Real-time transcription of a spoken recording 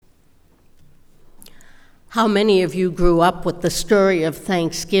How many of you grew up with the story of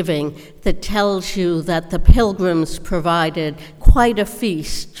Thanksgiving that tells you that the Pilgrims provided quite a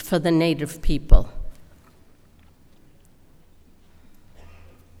feast for the native people?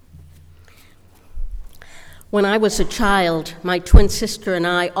 When I was a child, my twin sister and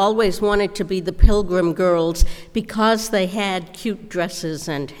I always wanted to be the Pilgrim girls because they had cute dresses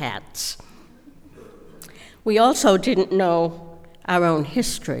and hats. We also didn't know our own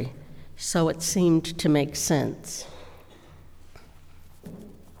history, so it seemed to make sense.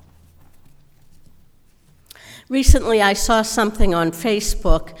 Recently, I saw something on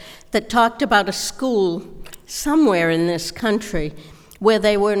Facebook that talked about a school somewhere in this country where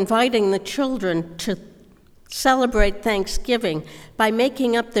they were inviting the children to celebrate Thanksgiving by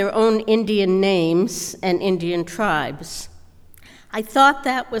making up their own Indian names and Indian tribes. I thought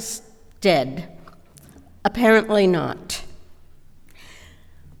that was dead. Apparently not.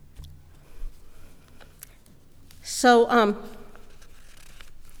 So,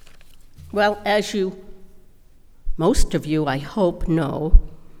 well, as most of you, I hope, know,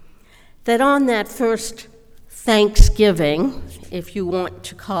 that on that first Thanksgiving, if you want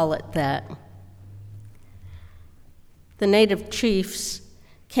to call it that, the native chiefs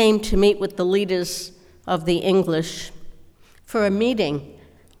came to meet with the leaders of the English for a meeting,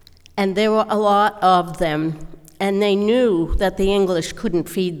 and there were a lot of them, and they knew that the English couldn't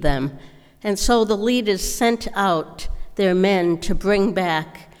feed them, and so the leaders sent out their men to bring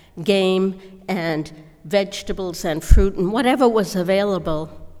back game and vegetables and fruit and whatever was available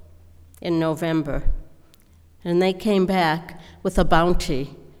in November. And they came back with a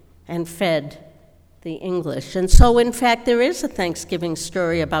bounty and fed the English. And so, in fact, there is a Thanksgiving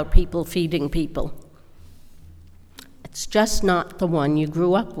story about people feeding people. It's just not the one you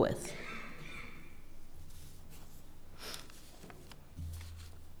grew up with.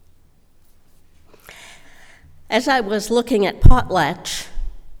 As I was looking at potlatch,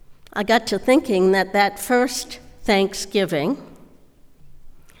 I got to thinking that that first Thanksgiving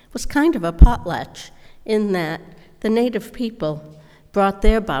was kind of a potlatch in that the native people brought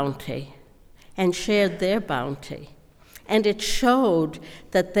their bounty and shared their bounty. And it showed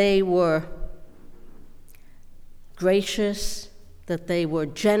that they were gracious, that they were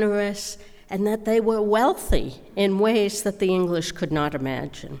generous, and that they were wealthy in ways that the English could not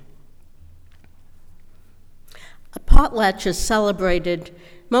imagine. A potlatch is celebrated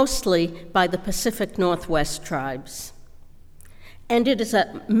mostly by the Pacific Northwest tribes. And it is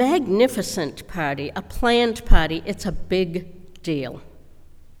a magnificent party, a planned party. It's a big deal.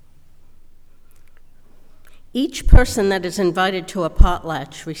 Each person that is invited to a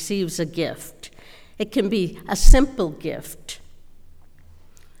potlatch receives a gift. It can be a simple gift,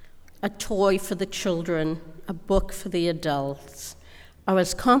 a toy for the children, a book for the adults, or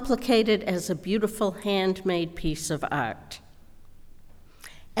as complicated as a beautiful handmade piece of art.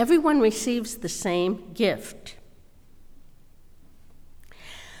 Everyone receives the same gift.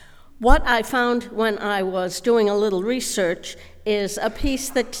 What I found when I was doing a little research is a piece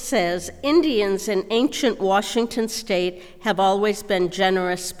that says, Indians in ancient Washington state have always been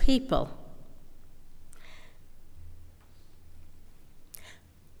generous people.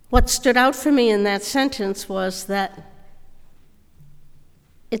 What stood out for me in that sentence was that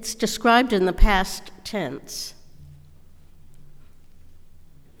it's described in the past tense.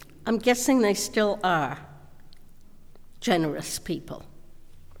 I'm guessing they still are generous people.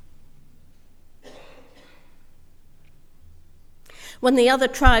 When the other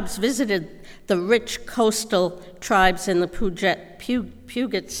tribes visited the rich coastal tribes in the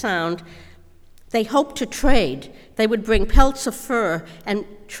Puget Sound, they hoped to trade. They would bring pelts of fur and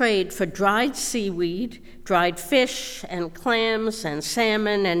trade for dried seaweed, dried fish and clams and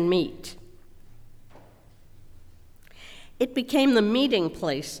salmon and meat. It became the meeting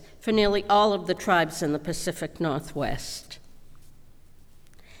place for nearly all of the tribes in the Pacific Northwest.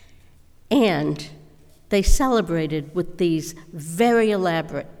 And they celebrated with these very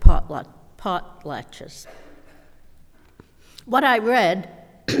elaborate potlatches. What I read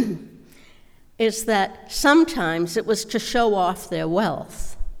is that sometimes it was to show off their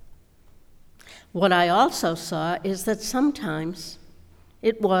wealth. What I also saw is that sometimes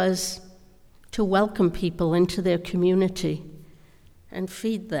it was to welcome people into their community and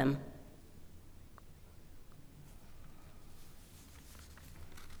feed them.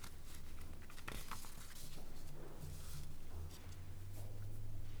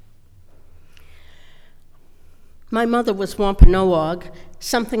 My mother was Wampanoag,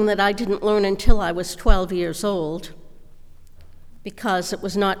 something that I didn't learn until I was 12 years old, because it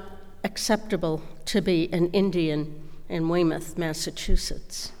was not acceptable to be an Indian in Weymouth,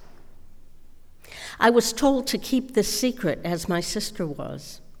 Massachusetts. I was told to keep this secret, as my sister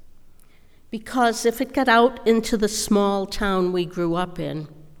was, because if it got out into the small town we grew up in,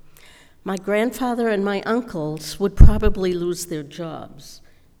 my grandfather and my uncles would probably lose their jobs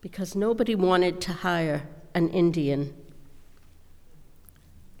because nobody wanted to hire an Indian.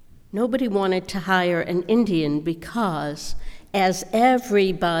 Nobody wanted to hire an Indian because, as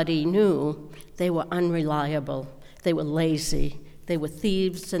everybody knew, they were unreliable, they were lazy, they were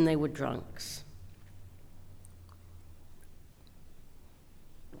thieves, and they were drunks.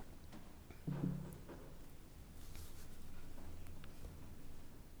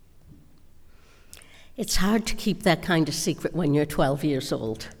 It's hard to keep that kind of secret when you're 12 years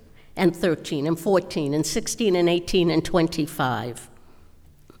old, and 13, and 14, and 16, and 18, and 25.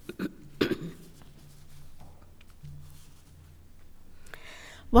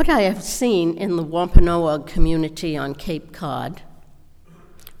 What I have seen in the Wampanoag community on Cape Cod,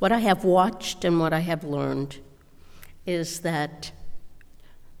 what I have watched and what I have learned, is that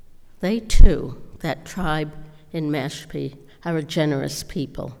they too, that tribe in Mashpee, are a generous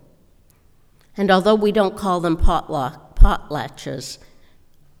people. And although we don't call them potlatchers,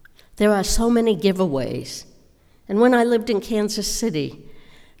 there are so many giveaways. And when I lived in Kansas City,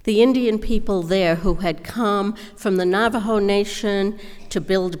 the Indian people there who had come from the Navajo Nation to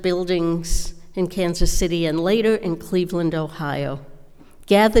build buildings in Kansas City and later in Cleveland, Ohio,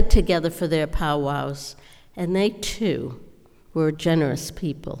 gathered together for their powwows, and they too were generous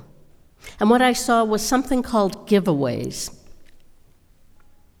people. And what I saw was something called giveaways.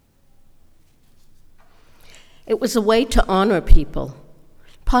 It was a way to honor people,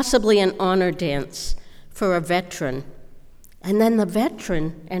 possibly an honor dance for a veteran, and then the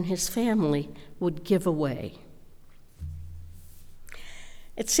veteran and his family would give away.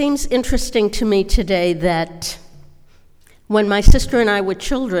 It seems interesting to me today that when my sister and I were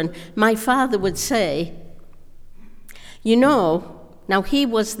children, my father would say, you know, now he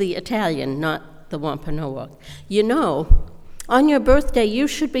was the Italian, not the Wampanoag, you know, on your birthday you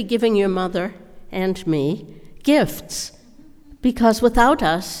should be giving your mother and me gifts, because without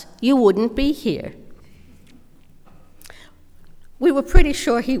us, you wouldn't be here. We were pretty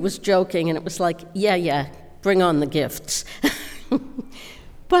sure he was joking, and it was like, yeah, bring on the gifts.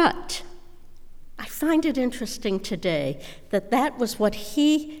 But I find it interesting today that that was what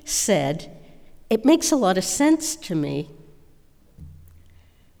he said. It makes a lot of sense to me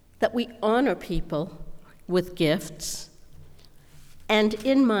that we honor people with gifts. And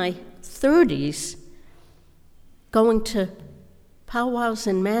in my 30s, going to powwows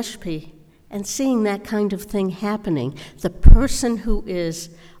in Mashpee and seeing that kind of thing happening, the person who is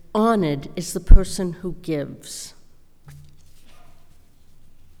honored is the person who gives.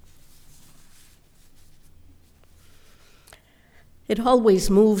 It always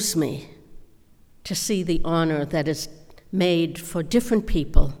moves me to see the honor that is made for different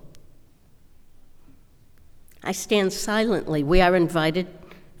people. I stand silently. We are invited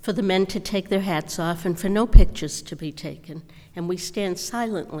for the men to take their hats off and for no pictures to be taken. And we stand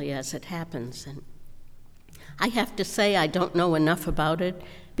silently as it happens. And I have to say I don't know enough about it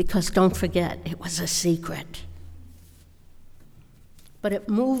because don't forget, it was a secret. But it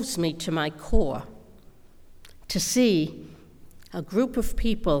moves me to my core to see a group of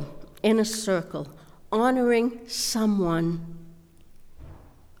people in a circle honoring someone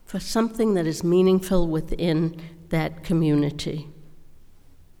for something that is meaningful within that community.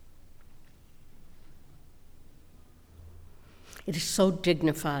 It is so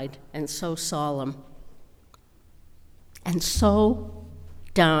dignified and so solemn and so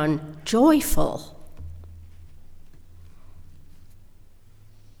darn joyful.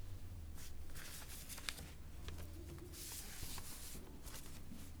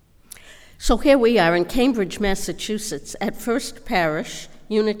 So here we are in Cambridge, Massachusetts, at First Parish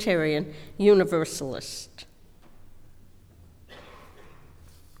Unitarian Universalist.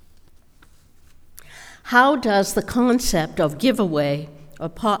 How does the concept of giveaway or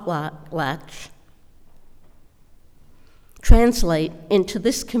potlatch translate into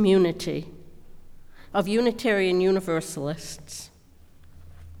this community of Unitarian Universalists,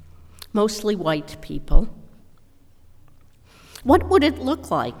 mostly white people? What would it look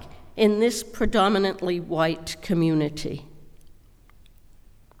like in this predominantly white community?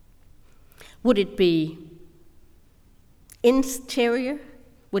 Would it be interior?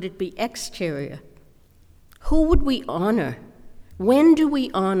 Would it be exterior? Who would we honor? When do we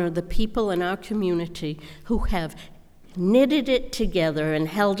honor the people in our community who have knitted it together and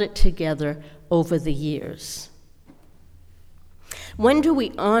held it together over the years? When do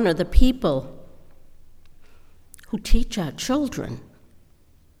we honor the people who teach our children?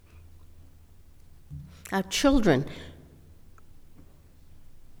 our children,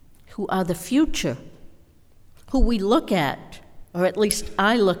 who are the future, who we look at, or at least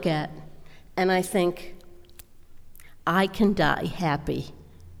I look at, and I think, I can die happy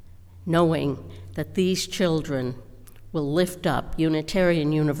knowing that these children will lift up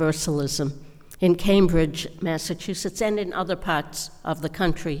Unitarian Universalism in Cambridge, Massachusetts, and in other parts of the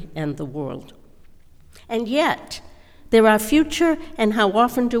country and the world. And yet, they're our future, and how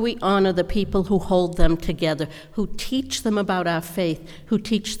often do we honor the people who hold them together, who teach them about our faith, who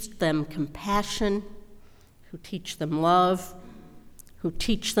teach them compassion, who teach them love, who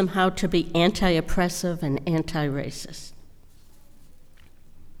teach them how to be anti-oppressive and anti-racist.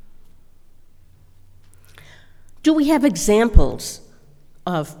 Do we have examples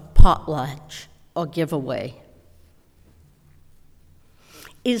of potlatch or giveaway?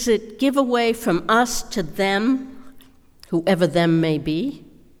 Is it giveaway from us to them, whoever them may be?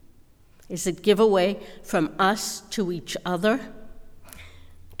 Is it giveaway from us to each other?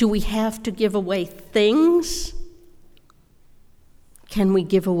 Do we have to give away things? Can we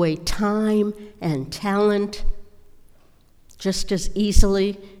give away time and talent just as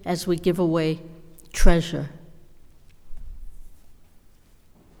easily as we give away treasure?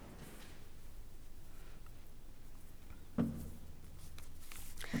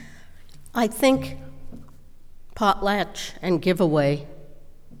 I think potlatch and giveaway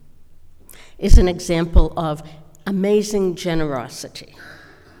is an example of amazing generosity.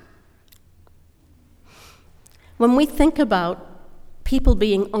 When we think about people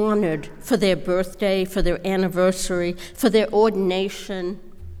being honored for their birthday, for their anniversary, for their ordination,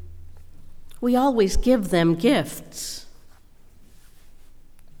 we always give them gifts.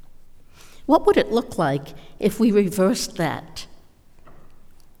 What would it look like if we reversed that?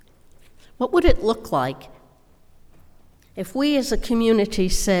 What would it look like if we as a community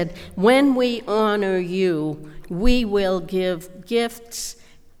said, when we honor you, we will give gifts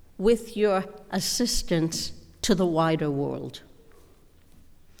with your assistance to the wider world?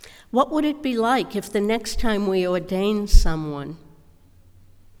 What would it be like if the next time we ordain someone,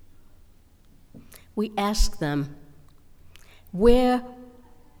 we ask them, where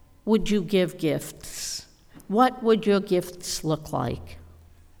would you give gifts? What would your gifts look like?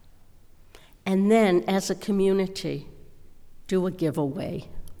 And then, as a community, do a giveaway.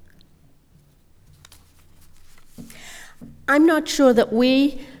 I'm not sure that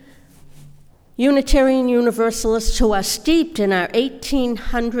we, Unitarian Universalists who are steeped in our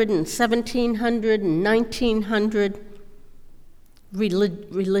 1800 and 1700 and 1900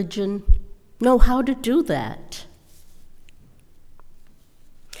 religion, know how to do that.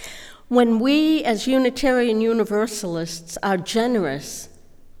 When we, as Unitarian Universalists, are generous,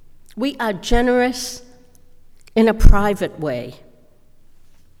 we are generous in a private way.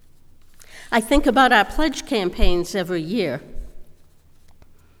 I think about our pledge campaigns every year.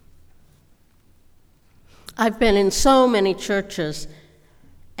 I've been in so many churches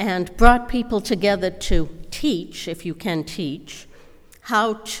and brought people together to teach, if you can teach,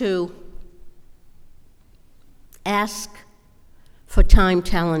 how to ask for time,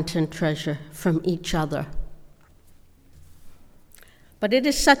 talent, and treasure from each other. But it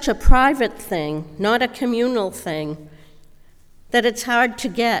is such a private thing, not a communal thing, that it's hard to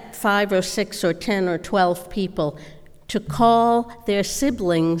get 5 or 6 or 10 or 12 people to call their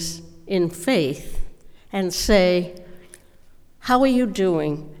siblings in faith and say, how are you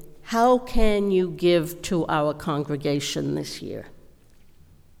doing? How can you give to our congregation this year?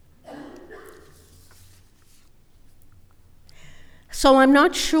 So I'm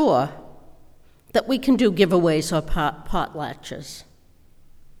not sure that we can do giveaways or potlatches.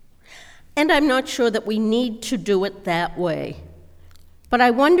 And I'm not sure that we need to do it that way. But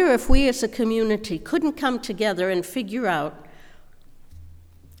I wonder if we as a community couldn't come together and figure out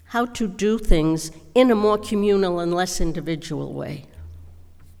how to do things in a more communal and less individual way.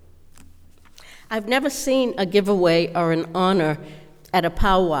 I've never seen a giveaway or an honor at a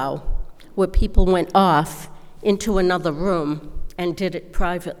powwow where people went off into another room and did it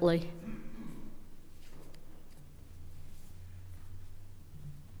privately.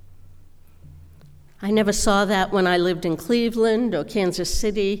 I never saw that when I lived in Cleveland or Kansas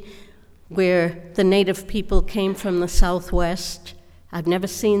City, where the native people came from the Southwest. I've never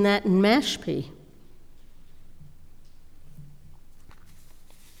seen that in Mashpee.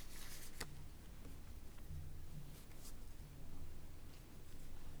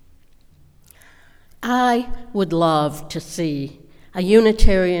 I would love to see a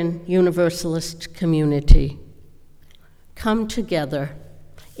Unitarian Universalist community come together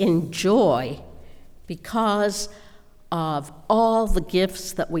in joy because of all the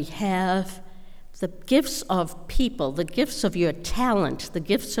gifts that we have, the gifts of people, the gifts of your talent, the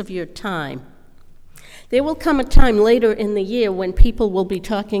gifts of your time. There will come a time later in the year when people will be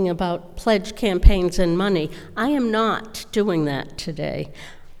talking about pledge campaigns and money. I am not doing that today.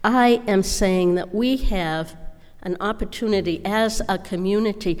 I am saying that we have an opportunity as a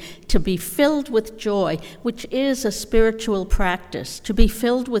community to be filled with joy, which is a spiritual practice, to be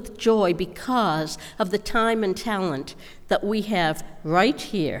filled with joy because of the time and talent that we have right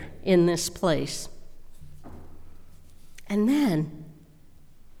here in this place. And then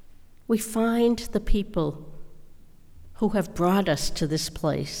we find the people who have brought us to this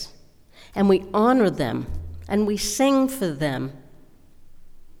place, and we honor them, and we sing for them,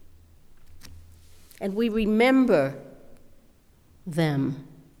 and we remember them,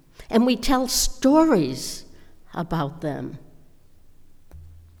 and we tell stories about them.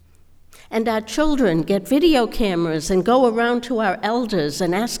 And our children get video cameras and go around to our elders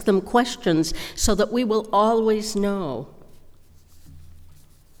and ask them questions so that we will always know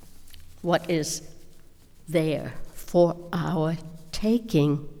what is there for our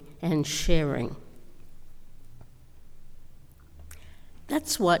taking and sharing.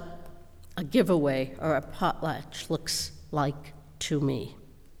 That's what a giveaway or a potlatch looks like to me.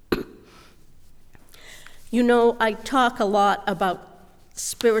 You know, I talk a lot about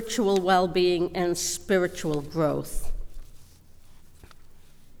spiritual well-being and spiritual growth.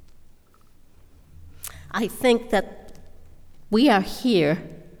 I think that we are here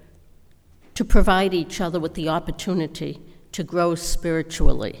to provide each other with the opportunity to grow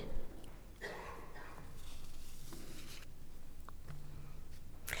spiritually.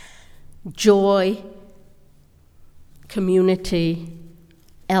 Joy, community,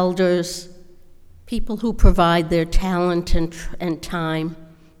 elders, people who provide their talent and time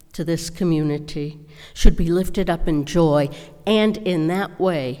to this community should be lifted up in joy, and in that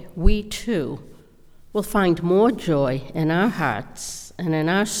way, we too will find more joy in our hearts and in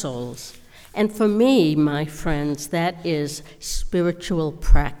our souls. And for me, my friends, that is spiritual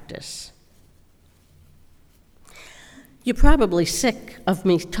practice. You're probably sick of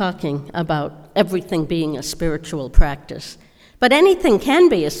me talking about everything being a spiritual practice. But anything can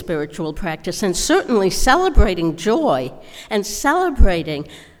be a spiritual practice, and certainly celebrating joy and celebrating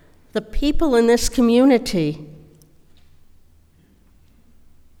the people in this community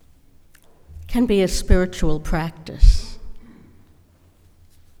can be a spiritual practice.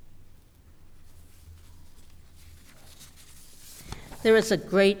 There is a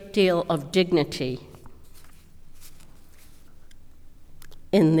great deal of dignity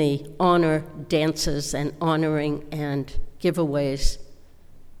in the honor dances and honoring and giveaways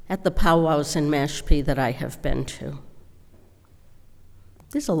at the powwows in Mashpee that I have been to.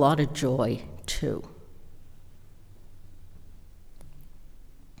 There's a lot of joy, too.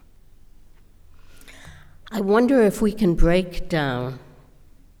 I wonder if we can break down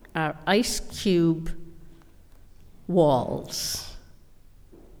our ice cube walls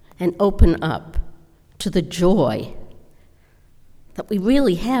and open up to the joy that we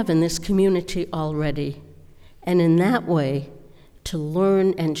really have in this community already, and in that way, to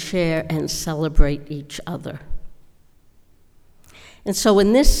learn and share and celebrate each other. And so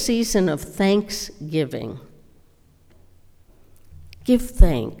in this season of Thanksgiving, give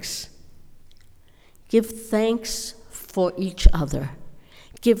thanks. Give thanks for each other.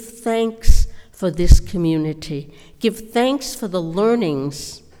 Give thanks for this community. Give thanks for the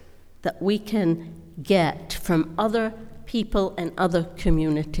learnings that we can get from other people and other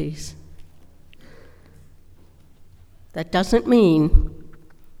communities. That doesn't mean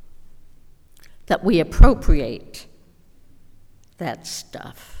that we appropriate that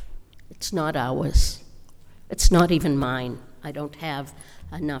stuff. It's not ours. It's not even mine. I don't have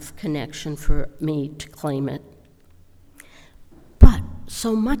enough connection for me to claim it. But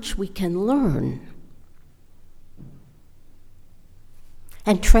so much we can learn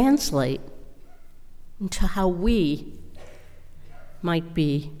and translate into how we might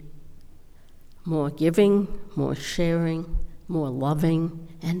be more giving, more sharing, more loving,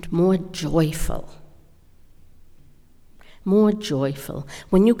 and more joyful. More joyful.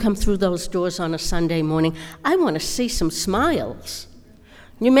 When you come through those doors on a Sunday morning, I want to see some smiles.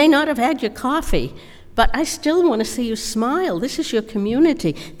 You may not have had your coffee, but I still want to see you smile. This is your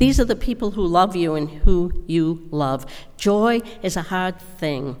community. These are the people who love you and who you love. Joy is a hard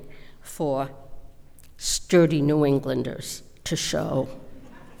thing for sturdy New Englanders to show.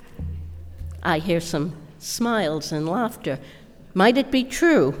 I hear some smiles and laughter. Might it be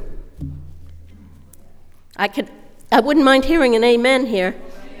true? I wouldn't mind hearing an amen here.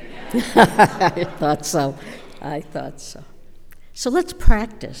 I thought so. So let's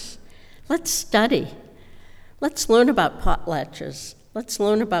practice. Let's study. Let's learn about potlatches. Let's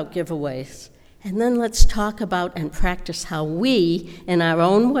learn about giveaways. And then let's talk about and practice how we, in our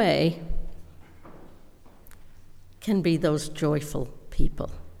own way, can be those joyful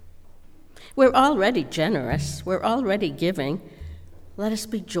people. We're already generous. We're already giving. Let us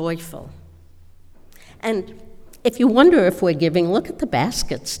be joyful. And if you wonder if we're giving, look at the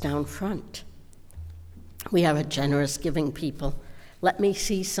baskets down front. We are a generous giving people. Let me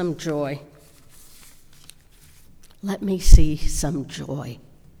see some joy. Let me see some joy.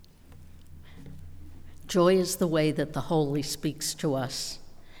 Joy is the way that the holy speaks to us,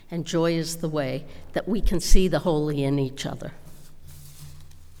 and joy is the way that we can see the holy in each other.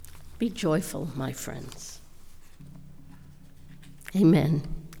 Be joyful, my friends. Amen.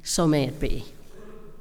 So may it be.